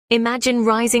Imagine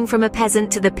rising from a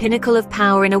peasant to the pinnacle of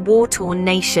power in a war-torn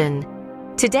nation.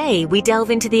 Today, we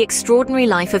delve into the extraordinary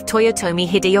life of Toyotomi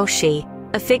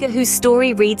Hideyoshi, a figure whose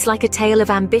story reads like a tale of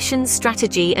ambition,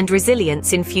 strategy, and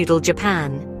resilience in feudal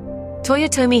Japan.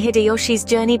 Toyotomi Hideyoshi's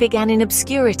journey began in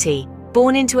obscurity,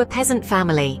 born into a peasant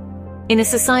family. In a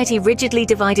society rigidly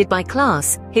divided by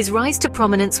class, his rise to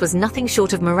prominence was nothing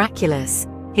short of miraculous.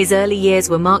 His early years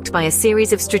were marked by a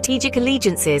series of strategic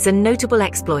allegiances and notable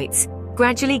exploits,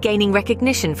 gradually gaining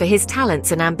recognition for his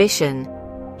talents and ambition.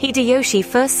 Hideyoshi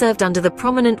first served under the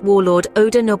prominent warlord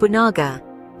Oda Nobunaga,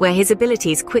 where his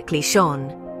abilities quickly shone.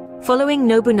 Following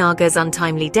Nobunaga's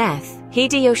untimely death,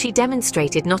 Hideyoshi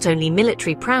demonstrated not only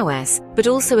military prowess, but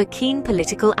also a keen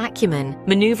political acumen,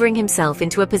 maneuvering himself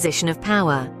into a position of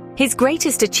power. His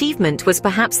greatest achievement was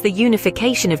perhaps the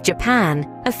unification of Japan,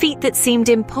 a feat that seemed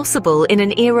impossible in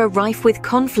an era rife with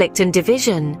conflict and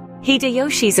division.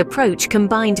 Hideyoshi's approach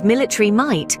combined military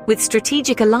might with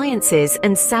strategic alliances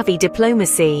and savvy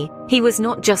diplomacy. He was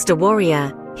not just a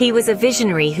warrior, he was a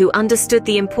visionary who understood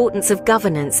the importance of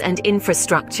governance and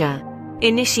infrastructure,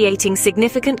 initiating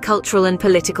significant cultural and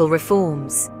political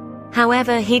reforms.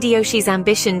 However, Hideyoshi's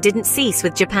ambition didn't cease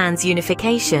with Japan's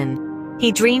unification.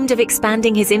 He dreamed of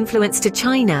expanding his influence to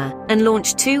China and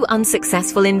launched two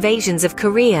unsuccessful invasions of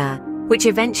Korea, which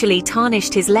eventually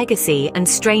tarnished his legacy and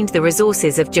strained the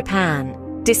resources of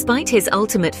Japan. Despite his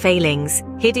ultimate failings,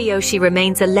 Hideyoshi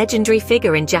remains a legendary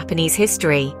figure in Japanese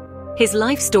history. His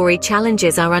life story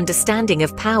challenges our understanding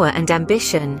of power and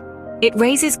ambition. It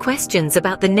raises questions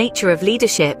about the nature of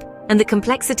leadership and the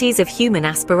complexities of human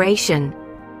aspiration.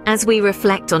 As we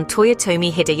reflect on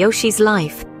Toyotomi Hideyoshi's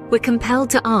life, we're compelled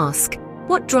to ask,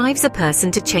 what drives a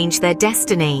person to change their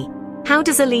destiny? How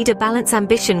does a leader balance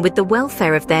ambition with the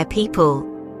welfare of their people?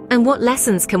 And what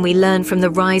lessons can we learn from the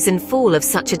rise and fall of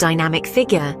such a dynamic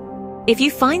figure? If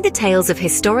you find the tales of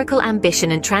historical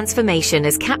ambition and transformation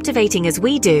as captivating as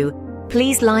we do,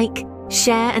 please like,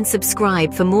 share, and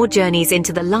subscribe for more journeys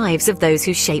into the lives of those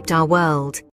who shaped our world.